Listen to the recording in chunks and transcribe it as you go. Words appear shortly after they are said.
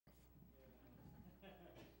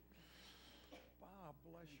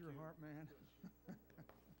Bless your heart, man.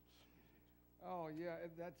 Oh, yeah,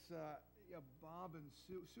 that's Bob and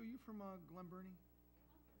Sue. Sue, you from Glen Burnie?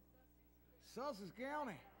 Sussex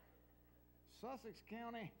County. Sussex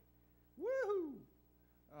County. Woohoo!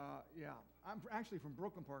 Yeah, I'm actually from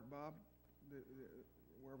Brooklyn Park, Bob,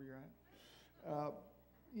 wherever you're at.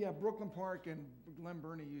 Yeah, Brooklyn Park and Glen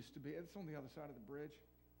Burnie used to be. It's on the other side of the bridge,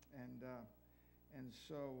 and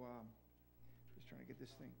so just trying to get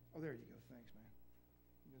this thing. Oh, there you go. Thanks, man.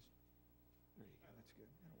 There you go. That's good.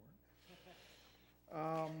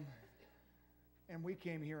 That'll work. And we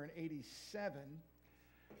came here in '87.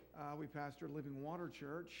 We pastored Living Water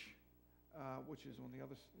Church, which is on the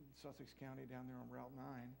other Sussex County down there on Route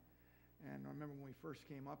 9. And I remember when we first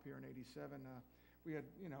came up here in '87, we had,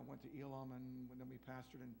 went to Elam, and then we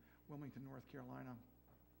pastored in Wilmington, North Carolina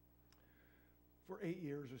for 8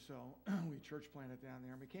 years or so. We church planted down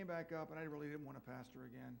there. And we came back up, and I really didn't want to pastor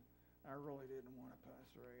again. I really didn't want to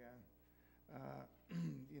pastor again.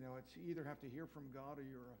 It's you either have to hear from God or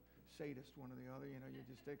you're a sadist, one or the other. You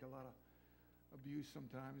just take a lot of abuse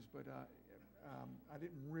sometimes, but I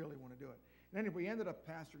didn't really want to do it. And anyway, we ended up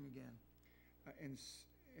pastoring again in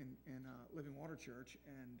Living Water Church.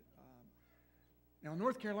 And now in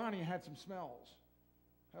North Carolina, you had some smells.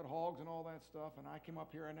 Had hogs and all that stuff. And I came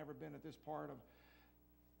up here. I'd never been at this part of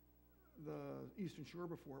the Eastern Shore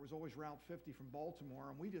before. It was always Route 50 from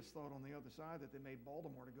Baltimore. And we just thought on the other side that they made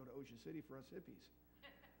Baltimore to go to Ocean City for us hippies.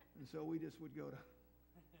 And so we just would go to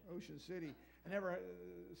Ocean City. I never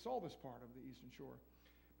saw this part of the Eastern Shore.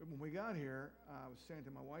 But when we got here, I was saying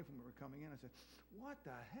to my wife when we were coming in, I said, "What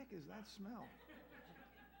the heck is that smell?"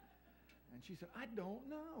 And she said, "I don't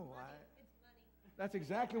know." It's money. That's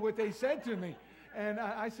exactly what they said to me. And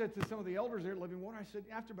I said to some of the elders there at Living Water, I said,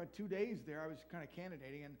 after about 2 days there, I was kind of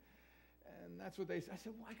candidating, and that's what they said. I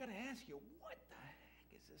said, "Well, I got to ask you, what the heck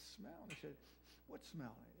is this smell?" And they said, "What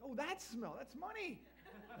smell?" "Oh, that smell. That's money.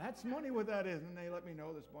 That's money what that is." And they let me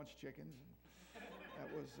know there's a bunch of chickens. And that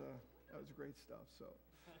was great stuff. So,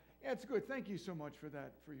 yeah, it's good. Thank you so much for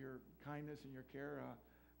that, for your kindness and your care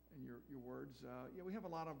and your words. Yeah, we have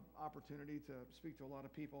a lot of opportunity to speak to a lot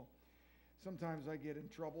of people. Sometimes I get in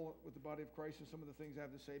trouble with the body of Christ and some of the things I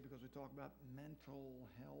have to say because we talk about mental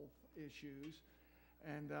health issues.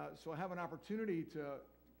 And so I have an opportunity to,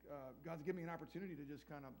 God's given me an opportunity to just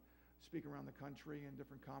kind of speak around the country in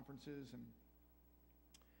different conferences and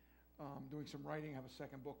doing some writing. I have a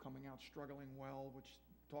second book coming out, Struggling Well, which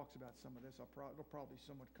talks about some of this. It'll probably be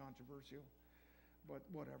somewhat controversial, but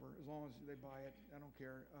whatever. As long as they buy it, I don't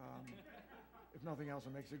care. If nothing else,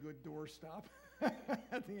 it makes a good doorstop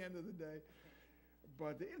at the end of the day.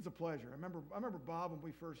 But it's a pleasure. I remember Bob when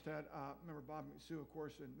we first had. Remember Bob and Sue, of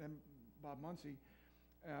course, and then Bob Muncie.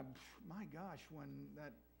 My gosh, when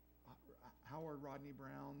that Howard Rodney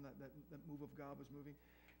Brown, that move of God was moving,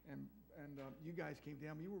 and you guys came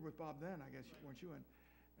down. You were with Bob then, I guess, weren't you?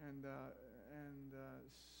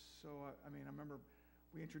 So I remember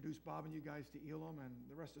we introduced Bob and you guys to Elam, and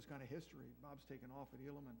the rest is kind of history. Bob's taken off at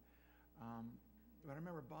Elam, and but I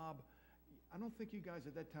remember Bob. I don't think you guys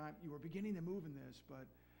at that time, you were beginning to move in this, but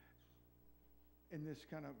in this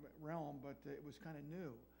kind of realm, but it was kind of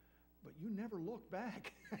new. But you never looked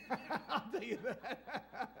back. I'll tell you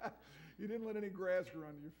that. You didn't let any grass grow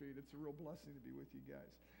under your feet. It's a real blessing to be with you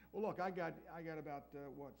guys. Well, look, I got about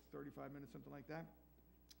 35 minutes, something like that.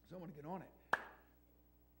 So I want to get on it.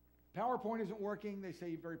 PowerPoint isn't working. They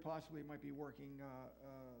say very possibly it might be working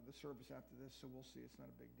the service after this, so we'll see. It's not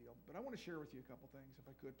a big deal. But I want to share with you a couple things, if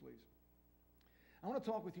I could, please. I want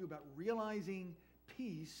to talk with you about realizing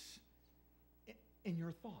peace in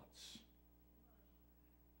your thoughts.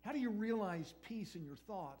 How do you realize peace in your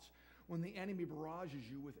thoughts when the enemy barrages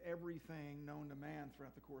you with everything known to man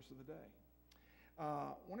throughout the course of the day?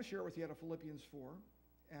 I want to share with you out of Philippians 4,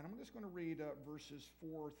 and I'm just going to read verses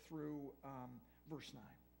 4 through verse 9.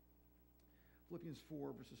 Philippians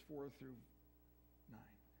 4, verses 4 through 9.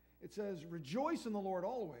 It says, "Rejoice in the Lord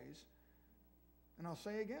always." And I'll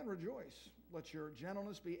say again, rejoice. "Let your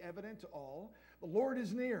gentleness be evident to all. The Lord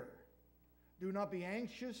is near. Do not be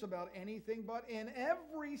anxious about anything, but in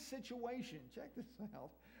every situation," check this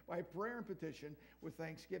out, "by prayer and petition, with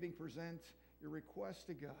thanksgiving, present your requests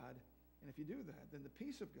to God. And if you do that, then the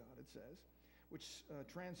peace of God," it says, "which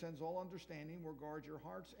transcends all understanding, will guard your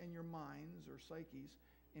hearts and your minds," or psyches,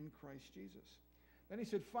 "in Christ Jesus." Then he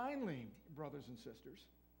said, "Finally, brothers and sisters,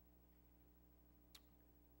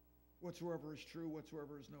 whatsoever is true,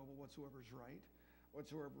 whatsoever is noble, whatsoever is right,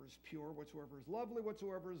 whatsoever is pure, whatsoever is lovely,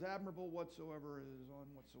 whatsoever is admirable, whatsoever is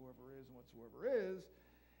on, whatsoever is, and whatsoever is,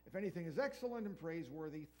 if anything is excellent and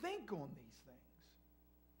praiseworthy, think on these things.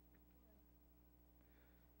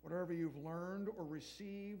 Whatever you've learned or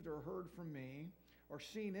received or heard from me or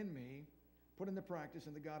seen in me, put into practice,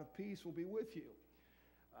 and the God of peace will be with you.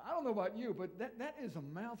 I don't know about you, but that is a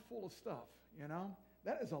mouthful of stuff, you know?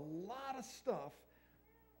 That is a lot of stuff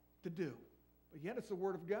to do. But yet it's the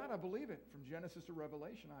Word of God. I believe it. From Genesis to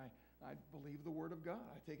Revelation, I believe the Word of God.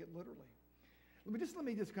 I take it literally. Let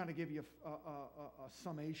me just kind of give you a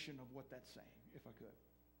summation of what that's saying, if I could.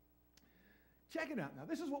 Check it out now.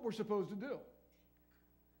 This is what we're supposed to do.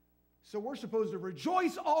 So we're supposed to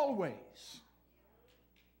rejoice always.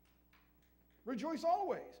 Rejoice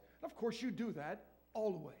always. Of course, you do that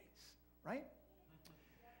always, right?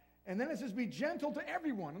 And then it says, be gentle to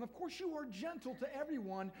everyone. And of course, you are gentle to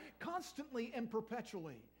everyone constantly and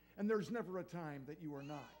perpetually. And there's never a time that you are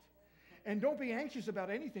not. And don't be anxious about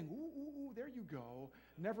anything. Ooh, there you go.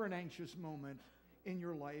 Never an anxious moment in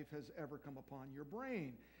your life has ever come upon your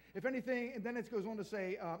brain. If anything, and then it goes on to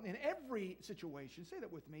say, in every situation, say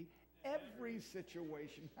that with me, every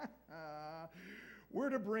situation, we're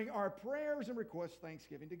to bring our prayers and requests,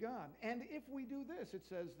 thanksgiving to God. And if we do this, it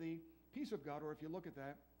says the peace of God, or if you look at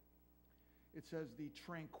that, it says the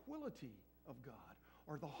tranquility of God,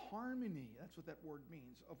 or the harmony, that's what that word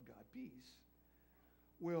means, of God, peace,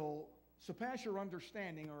 will surpass your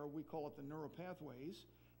understanding, or we call it the neural pathways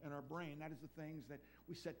in our brain. That is the things that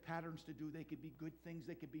we set patterns to do. They could be good things,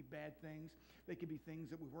 they could be bad things, they could be things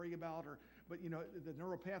that we worry about, but you know, the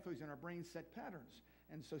neural pathways in our brain set patterns.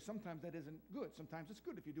 And so sometimes that isn't good. Sometimes it's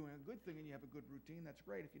good. If you're doing a good thing and you have a good routine, that's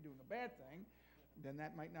great. If you're doing a bad thing, then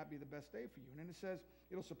that might not be the best day for you. And then it says,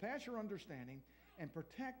 it'll surpass your understanding and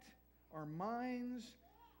protect our minds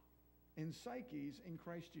and psyches in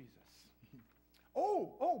Christ Jesus.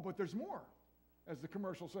 But there's more, as the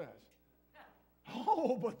commercial says.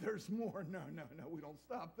 Oh, but there's more. No, we don't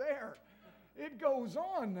stop there. It goes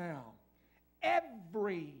on now.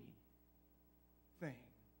 Everything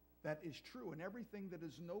that is true, and everything that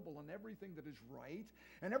is noble, and everything that is right,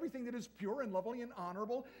 and everything that is pure and lovely and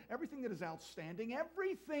honorable, everything that is outstanding,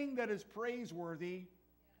 everything that is praiseworthy,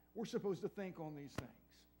 we're supposed to think on these things.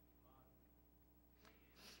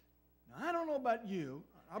 Now, I don't know about you.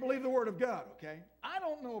 I believe the Word of God, okay? I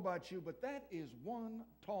don't know about you, but that is one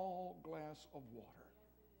tall glass of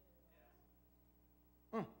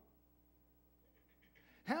water.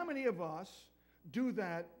 How many of us do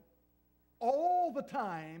that all the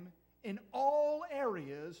time, in all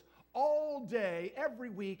areas, all day, every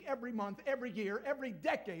week, every month, every year, every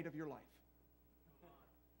decade of your life?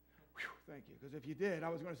 Whew, thank you. Because if you did, I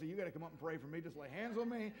was going to say, you got to come up and pray for me. Just lay hands on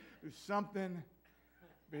me. Do something.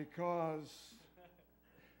 Because,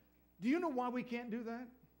 do you know why we can't do that?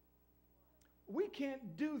 We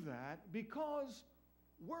can't do that because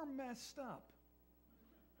we're messed up.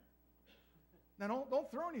 Now, don't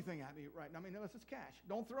throw anything at me right now. I mean, unless it's cash.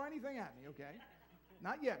 Don't throw anything at me, okay?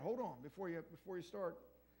 Not yet. Hold on before you start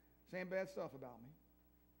saying bad stuff about me.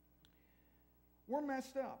 We're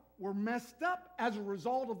messed up. We're messed up as a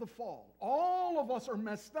result of the fall. All of us are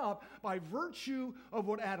messed up by virtue of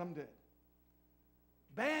what Adam did.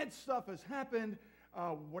 Bad stuff has happened.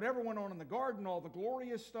 Whatever went on in the garden, all the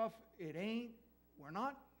glorious stuff, we're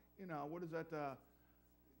not, what is that?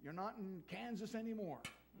 You're not in Kansas anymore,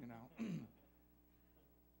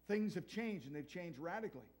 Things have changed, and they've changed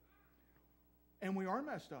radically. And we are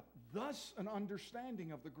messed up. Thus, an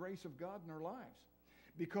understanding of the grace of God in our lives.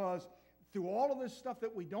 Because through all of this stuff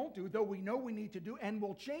that we don't do, though we know we need to do and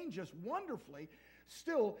will change us wonderfully,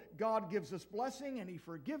 still, God gives us blessing, and He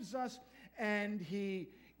forgives us, and He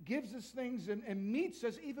gives us things and meets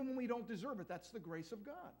us even when we don't deserve it. That's the grace of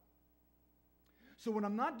God. So when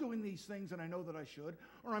I'm not doing these things and I know that I should,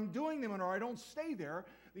 or I'm doing them or I don't stay there,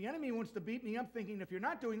 the enemy wants to beat me up thinking if you're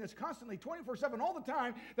not doing this constantly 24/7 all the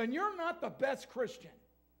time, then you're not the best Christian.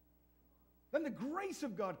 Then the grace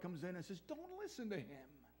of God comes in and says, don't listen to him.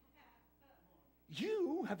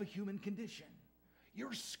 You have a human condition.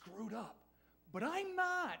 You're screwed up. But I'm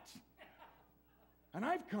not. And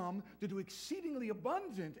I've come to do exceedingly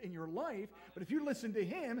abundant in your life, but if you listen to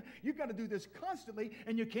him, you've got to do this constantly,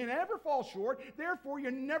 and you can't ever fall short. Therefore, you're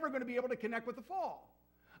never going to be able to connect with the fall.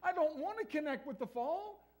 I don't want to connect with the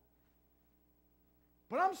fall,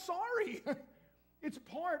 but I'm sorry. It's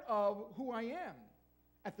part of who I am.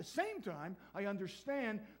 At the same time, I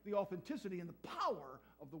understand the authenticity and the power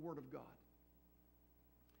of the Word of God.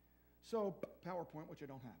 So, PowerPoint, which I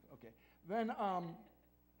don't have. Okay.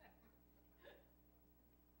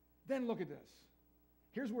 Then look at this.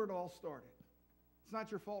 Here's where it all started. It's not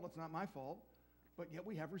your fault. It's not my fault. But yet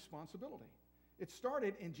we have responsibility. It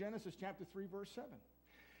started in Genesis chapter 3, verse 7,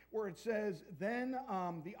 where it says, then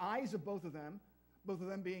the eyes of both of them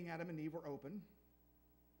being Adam and Eve, were open,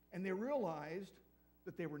 and they realized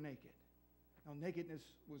that they were naked. Now, nakedness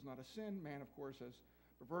was not a sin. Man, of course, has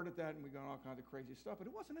perverted that, and we've got all kinds of crazy stuff, but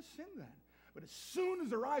it wasn't a sin then. But as soon as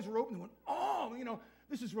their eyes were open, they went, oh,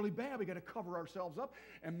 this is really bad. We got to cover ourselves up.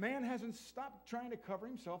 And man hasn't stopped trying to cover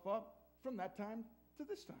himself up from that time to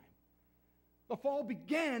this time. The fall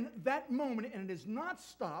began that moment, and it has not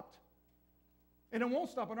stopped. And it won't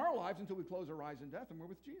stop in our lives until we close our eyes in death and we're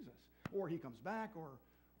with Jesus. Or he comes back, or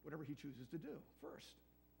whatever he chooses to do first.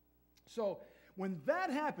 So when that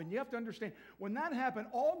happened, you have to understand, when that happened,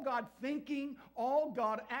 all God thinking, all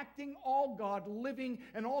God acting, all God living,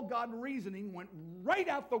 and all God reasoning went right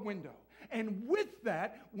out the window. And with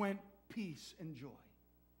that went peace and joy.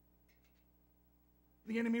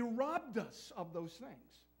 The enemy robbed us of those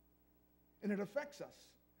things. And it affects us.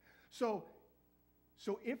 So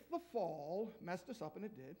if the fall messed us up, and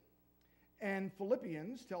it did, and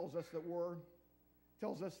Philippians tells us that we're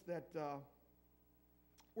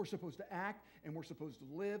supposed to act, and we're supposed to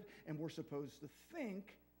live, and we're supposed to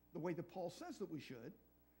think the way that Paul says that we should,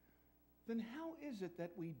 then how is it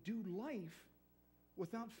that we do life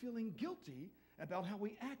without feeling guilty about how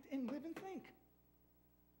we act and live and think?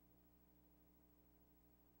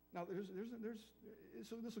 Now,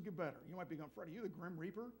 so this will get better. You might be going, Fred, are you the Grim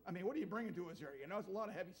Reaper? I mean, what are you bringing to us here? It's a lot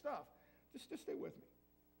of heavy stuff. Just stay with me.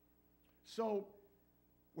 So,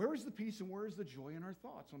 where is the peace and where is the joy in our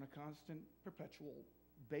thoughts on a constant, perpetual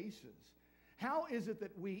basis? How is it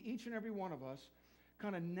that we, each and every one of us,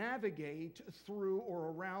 kind of navigate through or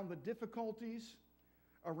around the difficulties,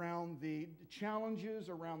 around the challenges,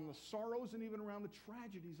 around the sorrows, and even around the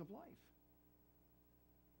tragedies of life?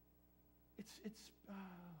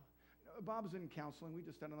 Bob's in counseling. We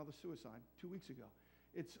just had another suicide 2 weeks ago.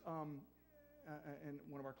 And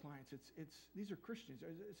one of our clients. These are Christians.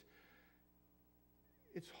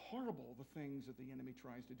 It's horrible, the things that the enemy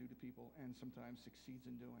tries to do to people and sometimes succeeds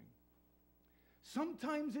in doing.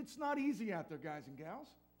 Sometimes it's not easy out there, guys and gals.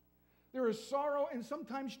 There is sorrow and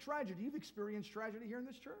sometimes tragedy. You've experienced tragedy here in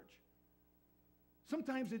this church.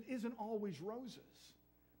 Sometimes it isn't always roses.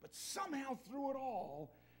 But somehow through it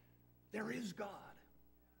all, there is God.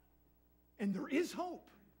 And there is hope.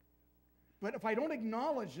 But if I don't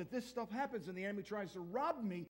acknowledge that this stuff happens and the enemy tries to rob me